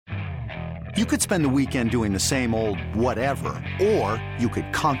You could spend the weekend doing the same old whatever, or you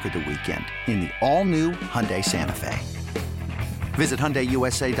could conquer the weekend in the all-new Hyundai Santa Fe. Visit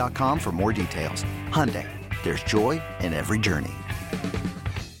HyundaiUSA.com for more details. Hyundai, there's joy in every journey.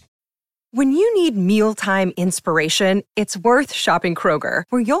 When you need mealtime inspiration, it's worth shopping Kroger,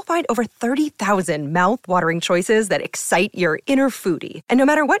 where you'll find over 30,000 mouth-watering choices that excite your inner foodie. And no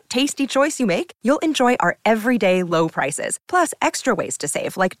matter what tasty choice you make, you'll enjoy our everyday low prices, plus extra ways to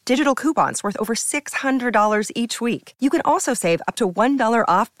save, like digital coupons worth over $600 each week. You can also save up to $1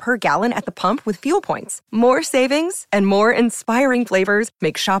 off per gallon at the pump with fuel points. More savings and more inspiring flavors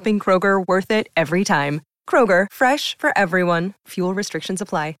make shopping Kroger worth it every time. Kroger, fresh for everyone. Fuel restrictions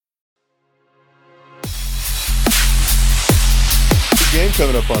apply. Game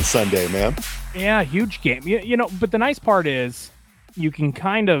coming up on Sunday, man. Yeah, huge game. You know, but the nice part is you can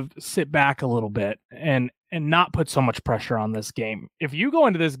kind of sit back a little bit and not put so much pressure on this game. If you go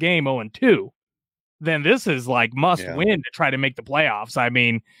into this game 0-2, then this is like must win to try to make the playoffs. I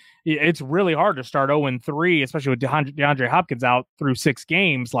mean, it's really hard to start 0-3, especially with DeAndre Hopkins out through 6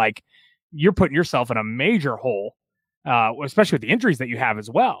 games. Like, you're putting yourself in a major hole. Especially with the injuries that you have as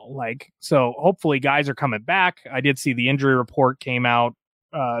well. Like, so hopefully guys are coming back. I did see the injury report came out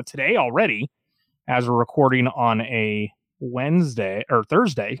today already as we're recording on a Thursday.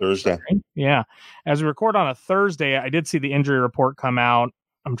 Thursday. Yeah. As we record on a Thursday, I did see the injury report come out.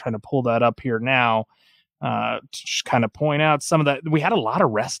 I'm trying to pull that up here now to just kind of point out some of that. We had a lot of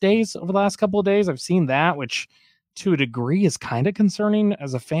rest days over the last couple of days. I've seen that, which to a degree is kind of concerning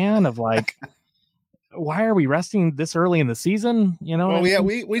as a fan of like, why are we resting this early in the season? You know, well,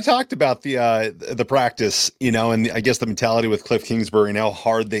 we talked about the practice, you know, and I guess the mentality with Cliff Kingsbury and how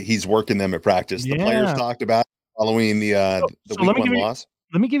hard that he's working them at practice. The players talked about following the week one loss.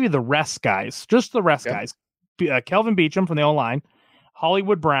 Let me give you the rest guys, just the rest guys. Kelvin Beachum from the O-line,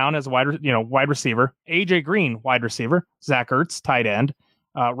 Hollywood Brown as wide receiver, AJ Green wide receiver, Zach Ertz tight end,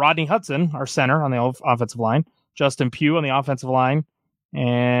 Rodney Hudson our center on the offensive line, Justin Pugh on the offensive line.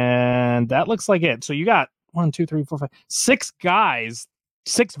 And that looks like it. So you got 6 guys,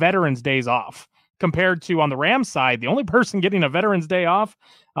 6 veterans days off compared to on the Rams side. The only person getting a veterans day off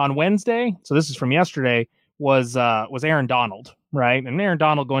on Wednesday. So this is from yesterday was Aaron Donald, right? And Aaron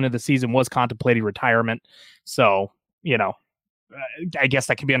Donald going into the season was contemplating retirement. So, you know, I guess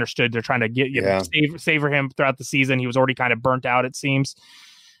that can be understood. They're trying to savor him throughout the season. He was already kind of burnt out, it seems.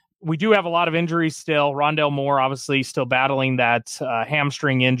 We do have a lot of injuries still. Rondale Moore, obviously, still battling that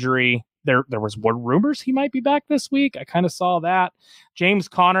hamstring injury. There was rumors he might be back this week. I kind of saw that. James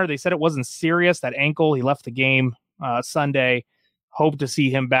Conner, they said it wasn't serious, that ankle. He left the game Sunday. Hope to see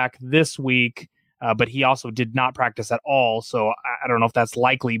him back this week, but he also did not practice at all. So I don't know if that's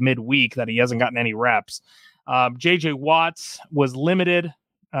likely midweek that he hasn't gotten any reps. J.J. Watts was limited.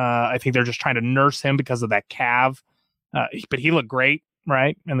 I think they're just trying to nurse him because of that calf, but he looked great.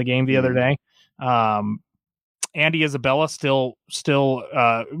 Right in the game the other day. Andy Isabella still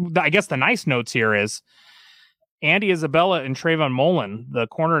I guess the nice notes here is Andy Isabella and Trayvon Mullen, the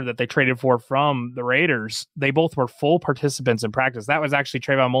corner that they traded for from the Raiders, they both were full participants in practice. That was actually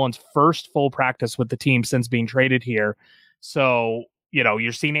Trayvon Mullen's first full practice with the team since being traded here. So, you know,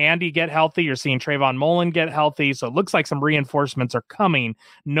 you're seeing Andy get healthy. You're seeing Trayvon Mullen get healthy. So it looks like some reinforcements are coming.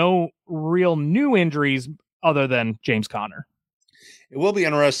 No real new injuries other than James Conner. It will be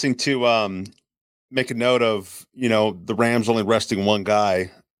interesting to make a note of, you know, the Rams only resting one guy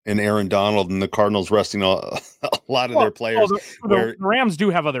in Aaron Donald and the Cardinals resting a lot of their players. The Rams do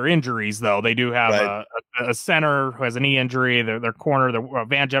have other injuries, though. They do have a center who has a knee injury. Their corner,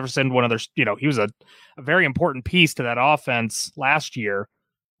 Van Jefferson, one of their, you know, he was a very important piece to that offense last year.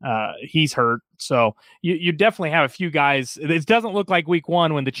 He's hurt. So you definitely have a few guys. It doesn't look like week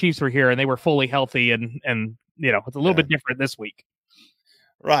 1 when the Chiefs were here and they were fully healthy and you know, it's a little bit different this week.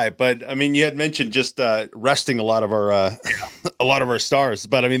 Right, but I mean, you had mentioned just resting a lot of our stars,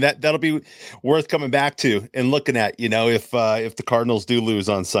 but I mean that'll be worth coming back to and looking at, you know, if the Cardinals do lose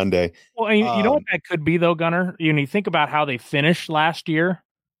on Sunday. Well, you know what that could be though, Gunnar. You know, you think about how they finished last year.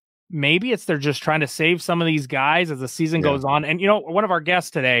 Maybe they're just trying to save some of these guys as the season goes on. And you know, one of our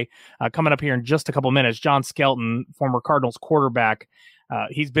guests today, coming up here in just a couple minutes, John Skelton, former Cardinals quarterback.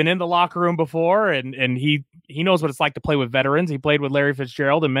 He's been in the locker room before, and he knows what it's like to play with veterans. He played with Larry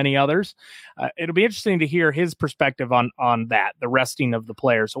Fitzgerald and many others. It'll be interesting to hear his perspective on that, the resting of the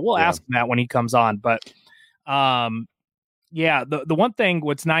players. So we'll ask him that when he comes on. But the one thing,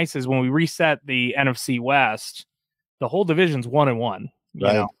 what's nice is when we reset the NFC West, the whole division's 1-1. You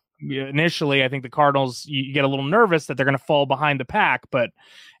know, initially, I think the Cardinals, you get a little nervous that they're going to fall behind the pack, but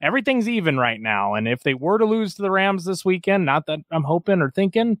everything's even right now. And if they were to lose to the Rams this weekend, not that I'm hoping or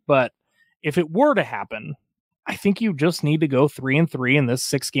thinking, but if it were to happen, I think you just need to go 3-3 in this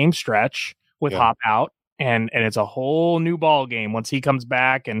 6-game stretch with Hop out. And it's a whole new ball game once he comes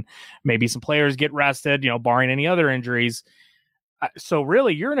back, and maybe some players get rested, barring any other injuries. So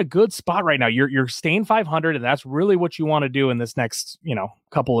really, you're in a good spot right now. You're staying 500, and that's really what you want to do in this next,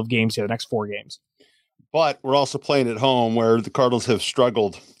 couple of games here, the next 4 games. But we're also playing at home, where the Cardinals have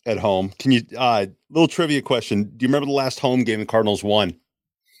struggled at home. Can you little trivia question? Do you remember the last home game the Cardinals won?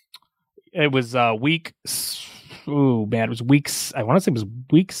 It was week. Ooh, man, it was weeks. I want to say it was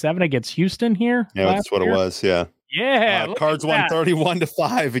week 7 against Houston here. Yeah, that's what it was. Yeah. Yeah. Cards won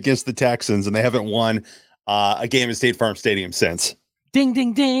 31-5 against the Texans, and they haven't won a game at State Farm Stadium since. Ding,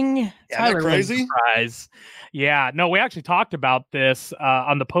 ding, ding. Yeah, Tyler, crazy? Surprise. Yeah. No, we actually talked about this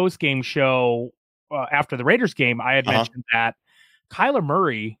on the post-game show after the Raiders game. I had mentioned that Kyler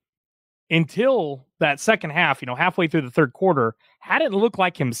Murray, until that second half, halfway through the third quarter, hadn't looked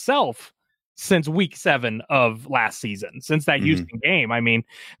like himself since week 7 of last season, since that Houston game. I mean,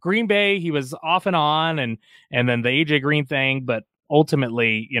 Green Bay, he was off and on, and then the AJ Green thing, but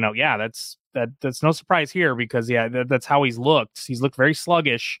ultimately, that's no surprise here, because that's how he's looked. He's looked very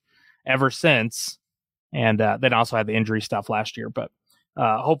sluggish ever since, and then also had the injury stuff last year. But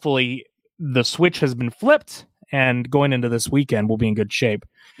hopefully the switch has been flipped, and going into this weekend, we'll be in good shape.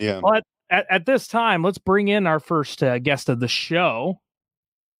 Yeah. But at this time, let's bring in our first guest of the show,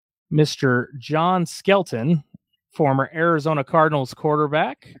 Mr. John Skelton, former Arizona Cardinals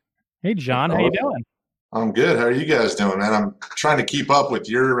quarterback. Hey, John, how you doing? I'm good. How are you guys doing, man? I'm trying to keep up with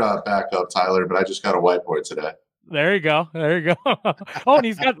your backup, Tyler, but I just got a whiteboard today. There you go. Oh,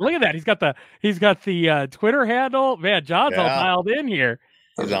 and look at that. He's got the Twitter handle. Man, John's all dialed in here.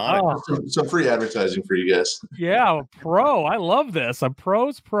 He's on it. Some free advertising for you guys. Yeah, pro. I love this. A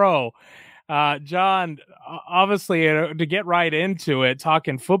pro's pro. John, obviously, to get right into it,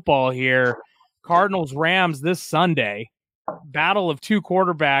 talking football here, Cardinals Rams this Sunday, battle of 2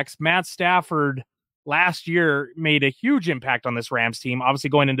 quarterbacks. Matt Stafford last year made a huge impact on this Rams team. Obviously,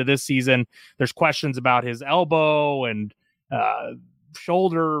 going into this season, there's questions about his elbow and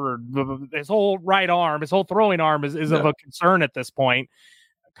shoulder, or his whole right arm, his whole throwing arm is of a concern at this point.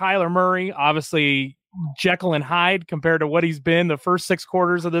 Kyler Murray, obviously, Jekyll and Hyde compared to what he's been the first 6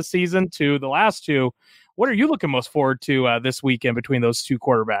 quarters of this season to the last 2. What are you looking most forward to this weekend between those 2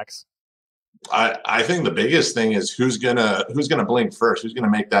 quarterbacks? I think the biggest thing is who's gonna blink first, who's gonna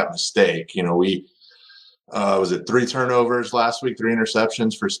make that mistake. We was it 3 turnovers last week, 3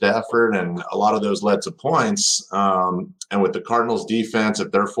 interceptions for Stafford, and a lot of those led to points. And with the Cardinals defense,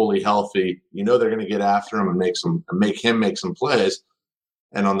 if they're fully healthy, they're going to get after him and make him make some plays.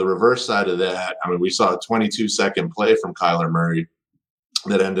 And on the reverse side of that, I mean, we saw a 22-second play from Kyler Murray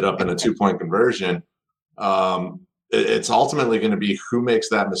that ended up in a 2-point conversion. It's ultimately going to be who makes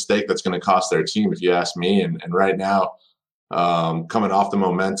that mistake that's going to cost their team, if you ask me. And right now, coming off the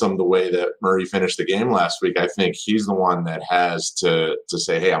momentum, the way that Murray finished the game last week, I think he's the one that has to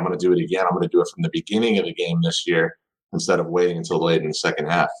say, hey, I'm going to do it again. I'm going to do it from the beginning of the game this year instead of waiting until late in the second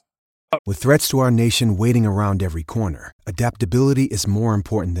half. With threats to our nation waiting around every corner, adaptability is more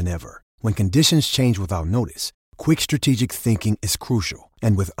important than ever. When conditions change without notice, quick strategic thinking is crucial.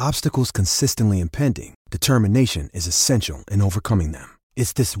 And with obstacles consistently impending, determination is essential in overcoming them.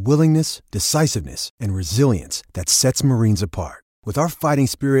 It's this willingness, decisiveness, and resilience that sets Marines apart. With our fighting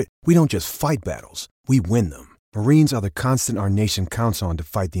spirit, we don't just fight battles, we win them. Marines are the constant our nation counts on to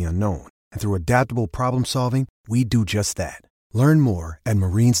fight the unknown. And through adaptable problem solving, we do just that. Learn more at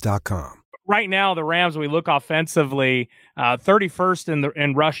Marines.com. Right now, the Rams, we look offensively, 31st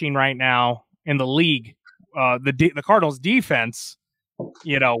in rushing right now in the league. The Cardinals defense,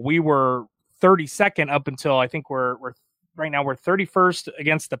 we were 32nd up until I think we're right now we're 31st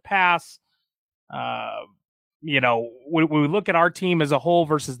against the pass. When we look at our team as a whole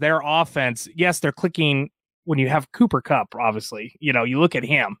versus their offense, yes, they're clicking when you have Cooper Kupp, obviously. You look at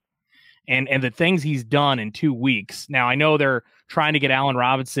him and the things he's done in 2 weeks. Now, I know they're trying to get Allen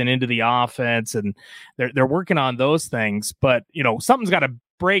Robinson into the offense, and they're working on those things, but something's got to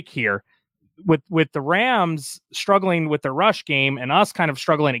break here. With the Rams struggling with their rush game and us kind of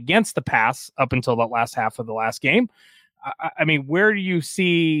struggling against the pass up until the last half of the last game. I mean, where do you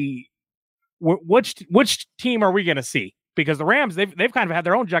see which team are we going to see? Because the Rams, they've kind of had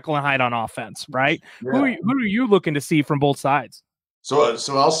their own Jekyll and Hyde on offense, right? Yeah. Who are you looking to see from both sides? So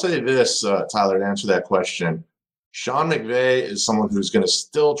I'll say this, Tyler, to answer that question. Sean McVay is someone who's going to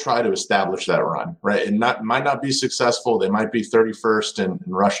still try to establish that run, right? It might not be successful. They might be 31st in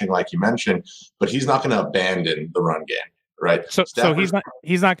rushing, like you mentioned, but he's not going to abandon the run game, right? So he's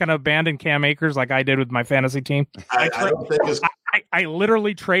not going to abandon Cam Akers like I did with my fantasy team. I don't think I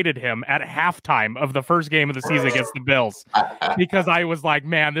literally traded him at halftime of the first game of the season against the Bills because I was like,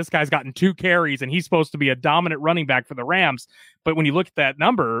 man, this guy's gotten 2 carries and he's supposed to be a dominant running back for the Rams. But when you look at that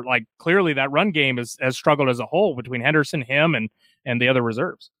number, like clearly that run game has struggled as a whole between Henderson, him, and the other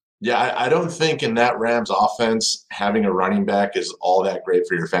reserves. Yeah, I don't think in that Rams offense, having a running back is all that great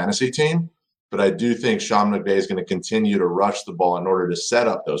for your fantasy team. But I do think Sean McVay is going to continue to rush the ball in order to set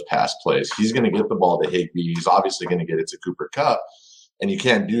up those pass plays. He's going to get the ball to Higbee. He's obviously going to get it to Cooper Kupp. And you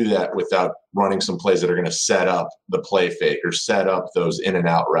can't do that without running some plays that are going to set up the play fake or set up those in and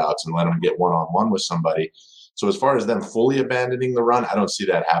out routes and let them get one-on-one with somebody. So as far as them fully abandoning the run, I don't see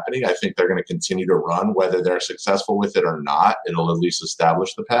that happening. I think they're going to continue to run, whether they're successful with it or not. It'll at least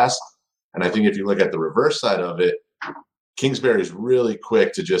establish the pass. And I think if you look at the reverse side of it, Kingsbury's really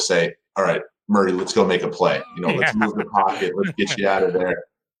quick to just say, all right, Murray, let's go make a play. Let's move the pocket. Let's get you out of there.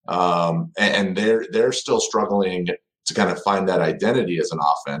 And they're still struggling to kind of find that identity as an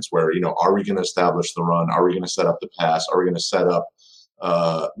offense where, are we going to establish the run? Are we going to set up the pass? Are we going to set up,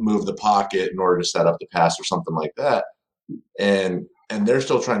 move the pocket in order to set up the pass or something like that? And they're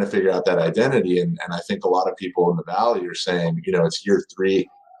still trying to figure out that identity. And I think a lot of people in the Valley are saying, it's year 3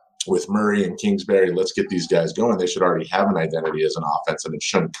 with Murray and Kingsbury. Let's get these guys going. They should already have an identity as an offense, and it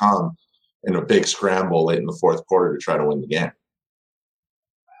shouldn't come in a big scramble late in the fourth quarter to try to win the game.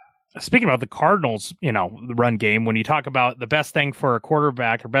 Speaking about the Cardinals, the run game, when you talk about the best thing for a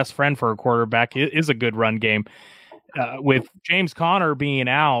quarterback or best friend for a quarterback is a good run game. With James Conner being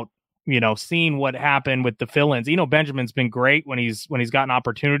out, seeing what happened with the fill-ins. Benjamin's been great when he's gotten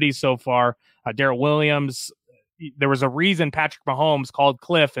opportunities so far. Darrell Williams, there was a reason Patrick Mahomes called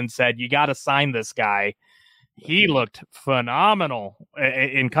Cliff and said, you got to sign this guy. He looked phenomenal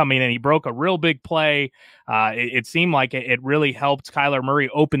in coming in. He broke a real big play. It seemed like it really helped Kyler Murray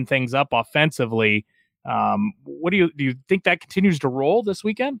open things up offensively. What do you think that continues to roll this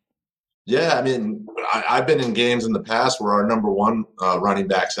weekend? Yeah, I mean, I've been in games in the past where our number one running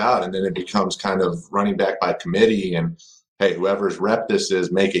back's out, and then it becomes kind of running back by committee. And hey, whoever's rep this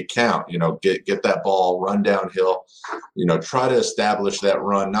is, make it count. Get that ball, run downhill. Try to establish that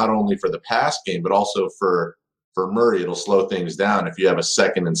run not only for the pass game but also for Murray. It'll slow things down if you have a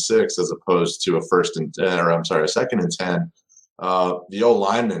 2nd and 6 as opposed to a 2nd and 10. The old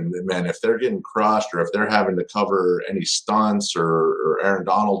linemen, man, if they're getting crushed or if they're having to cover any stunts or Aaron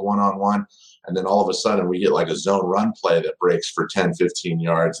Donald one-on-one, and then all of a sudden we get like a zone run play that breaks for 10, 15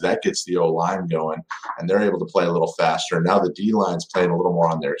 yards, that gets the O-line going, and they're able to play a little faster. Now the D-line's playing a little more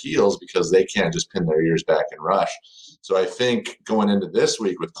on their heels because they can't just pin their ears back and rush. So I think going into this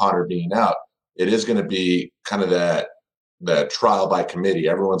week with Conner being out, it is going to be kind of that trial by committee.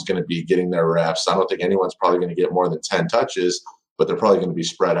 Everyone's going to be getting their reps. I don't think anyone's probably going to get more than 10 touches, but they're probably going to be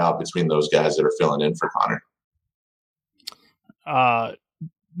spread out between those guys that are filling in for Conner.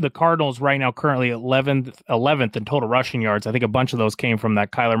 The Cardinals right now currently 11th in total rushing yards. I think a bunch of those came from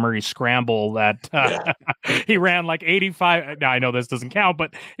that Kyler Murray scramble that he ran like 85. Now I know this doesn't count,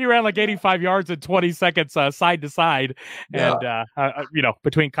 but he ran like 85 yards in 20 seconds side to side. Yeah. And,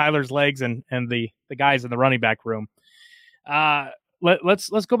 between Kyler's legs and the guys in the running back room.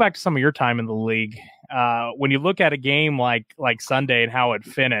 Let's go back to some of your time in the league. When you look at a game like Sunday and how it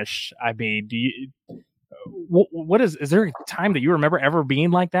finished, I mean, is there a time that you remember ever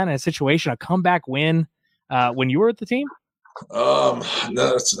being like that in a situation, a comeback win, when you were at the team? No,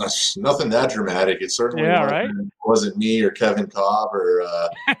 it's nothing that dramatic. It certainly wasn't me or Kevin Cobb or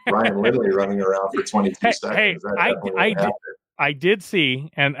Ryan Lindley running around for 22 seconds. I did see,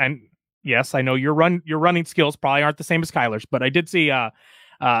 and yes, I know your running skills probably aren't the same as Kyler's, but I did see.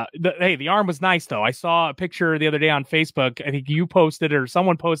 The arm was nice though. I saw a picture the other day on Facebook. I think you posted or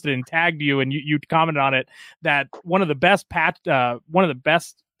someone posted and tagged you, and you commented on it that one of the best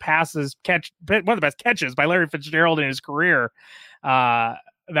catches by Larry Fitzgerald in his career. That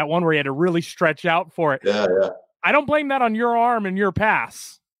one where he had to really stretch out for it. Yeah. I don't blame that on your arm and your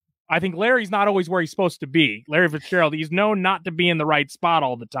pass. I think Larry's not always where he's supposed to be. Larry Fitzgerald, he's known not to be in the right spot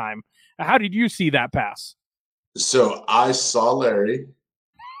all the time. How did you see that pass? So I saw Larry.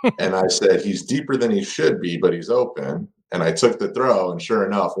 And I said, he's deeper than he should be, but he's open. And I took the throw, and sure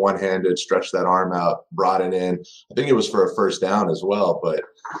enough, one-handed, stretched that arm out, brought it in. I think it was for a first down as well. But,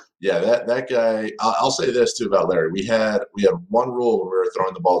 yeah, that guy – I'll say this, too, about Larry. We had one rule when we were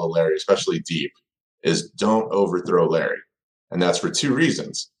throwing the ball to Larry, especially deep, is don't overthrow Larry. And that's for 2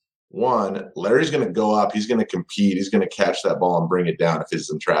 reasons. One, Larry's going to go up. He's going to compete. He's going to catch that ball and bring it down if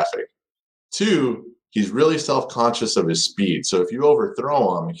he's in traffic. 2, he's really self-conscious of his speed. So if you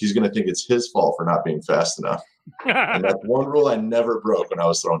overthrow him, he's going to think it's his fault for not being fast enough. And that's one rule I never broke when I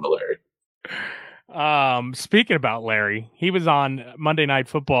was throwing to Larry. Speaking about Larry, he was on Monday Night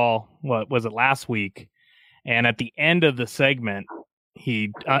Football. What was it, last week? And at the end of the segment,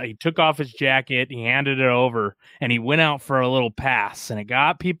 he took off his jacket, he handed it over, and he went out for a little pass, and it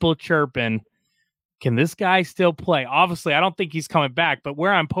got people chirping. Can this guy still play? Obviously, I don't think he's coming back, but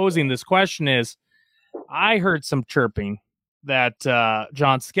where I'm posing this question is, I heard some chirping that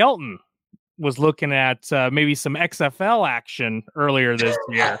John Skelton was looking at maybe some XFL action earlier this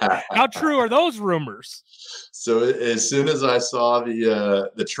year. How true are those rumors? So as soon as I saw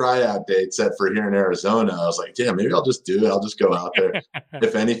the tryout date set for here in Arizona, I was like, damn, maybe I'll just do it. I'll just go out there.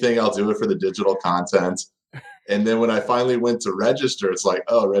 If anything, I'll do it for the digital content. And then when I finally went to register, it's like,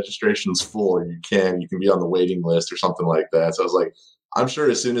 oh, registration's full. You can be on the waiting list or something like that. So I was like, I'm sure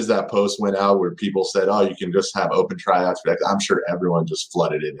as soon as that post went out where people said, oh, you can just have open tryouts for that, I'm sure everyone just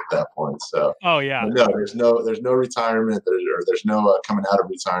flooded in at that point. So, oh yeah, no, there's no retirement. There's no coming out of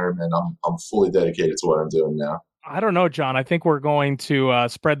retirement. I'm fully dedicated to what I'm doing now. I don't know, John. I think we're going to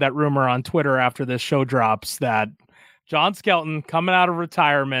spread that rumor on Twitter after this show drops that John Skelton coming out of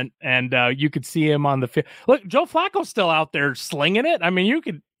retirement, and you could see him on the field. Look, Joe Flacco's still out there slinging it. I mean,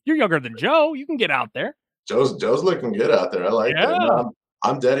 you're younger than Joe. You can get out there. Joe's looking good out there. I like that.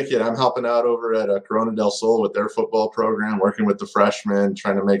 I'm dedicated. I'm helping out over at Corona del Sol with their football program, working with the freshmen,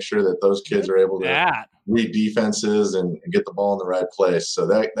 trying to make sure that those kids are able to read defenses and get the ball in the right place. So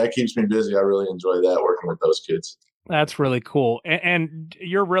that keeps me busy. I really enjoy that, working with those kids. That's really cool. And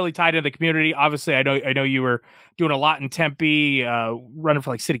you're really tied to the community. Obviously, I know you were doing a lot in Tempe, running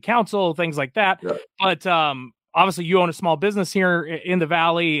for like city council, things like that. Yeah. But obviously, you own a small business here in the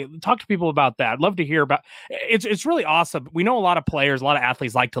Valley. Talk to people about that. I'd love to hear about it. It's really awesome. We know a lot of players, a lot of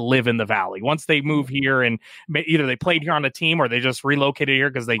athletes like to live in the Valley. Once they move here and either they played here on a team or they just relocated here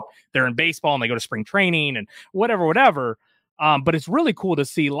because they're in baseball and they go to spring training and whatever. But it's really cool to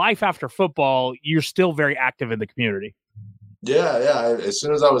see life after football. You're still very active in the community. Yeah. As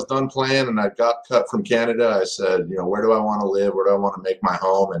soon as I was done playing and I got cut from Canada, I said, where do I want to live? Where do I want to make my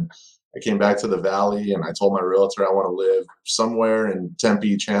home? And I came back to the Valley and I told my realtor I want to live somewhere in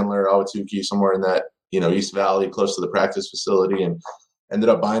Tempe, Chandler, Ahwatukee, somewhere in that, East Valley, close to the practice facility, and ended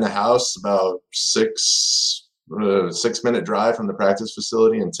up buying a house about 6-minute drive from the practice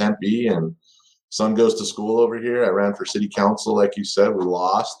facility in Tempe. And son goes to school over here. I ran for city council, like you said. We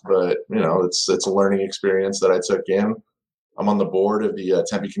lost, but it's a learning experience that I took in. I'm on the board of the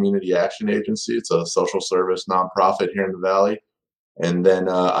Tempe Community Action Agency. It's a social service nonprofit here in the Valley. And then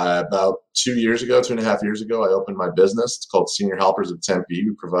about 2.5 years ago, I opened my business. It's called Senior Helpers of Tempe.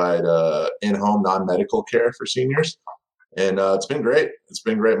 We provide in-home non-medical care for seniors. And it's been great.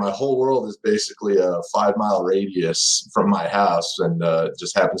 My whole world is basically a 5-mile radius from my house, and it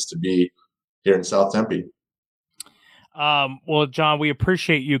just happens to be here in South Tempe. Well, John, we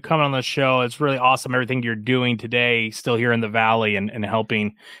appreciate you coming on the show. It's really awesome everything you're doing today, still here in the Valley and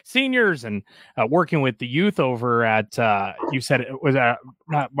helping seniors and working with the youth over at, you said it was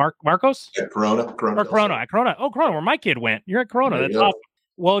Marcos? At Corona. Corona. Oh, Corona, where my kid went. You're at Corona. That's awesome.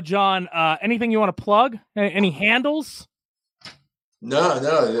 Well, John, anything you want to plug? Any handles? No.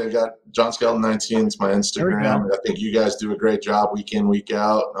 I got John Skelton 19. It's my Instagram. I think you guys do a great job week in, week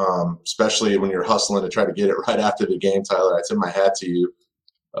out, especially when you're hustling to try to get it right after the game, Tyler. I tip my hat to you.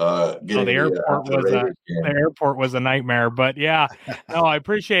 The airport was a nightmare, but yeah, no, I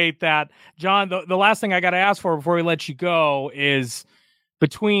appreciate that. John, the last thing I got to ask for before we let you go is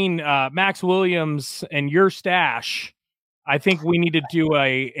between Max Williams and your stash, I think we need to do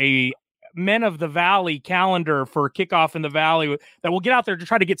a Men of the Valley calendar for kickoff in the Valley that we'll get out there to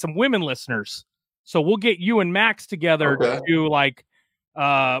try to get some women listeners. So we'll get you and Max together to do like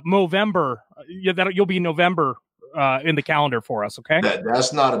November. You'll be November in the calendar for us. Okay.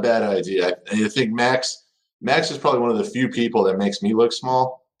 That's not a bad idea. I think Max is probably one of the few people that makes me look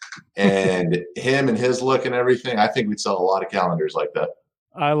small, and him and his look and everything. I think we'd sell a lot of calendars like that.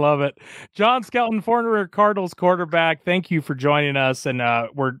 I love it. John Skelton, former Cardinals quarterback. Thank you for joining us. And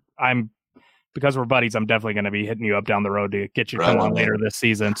because we're buddies, I'm definitely going to be hitting you up down the road to get you come on later this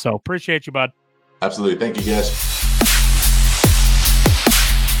season. So appreciate you, bud. Absolutely. Thank you, guys.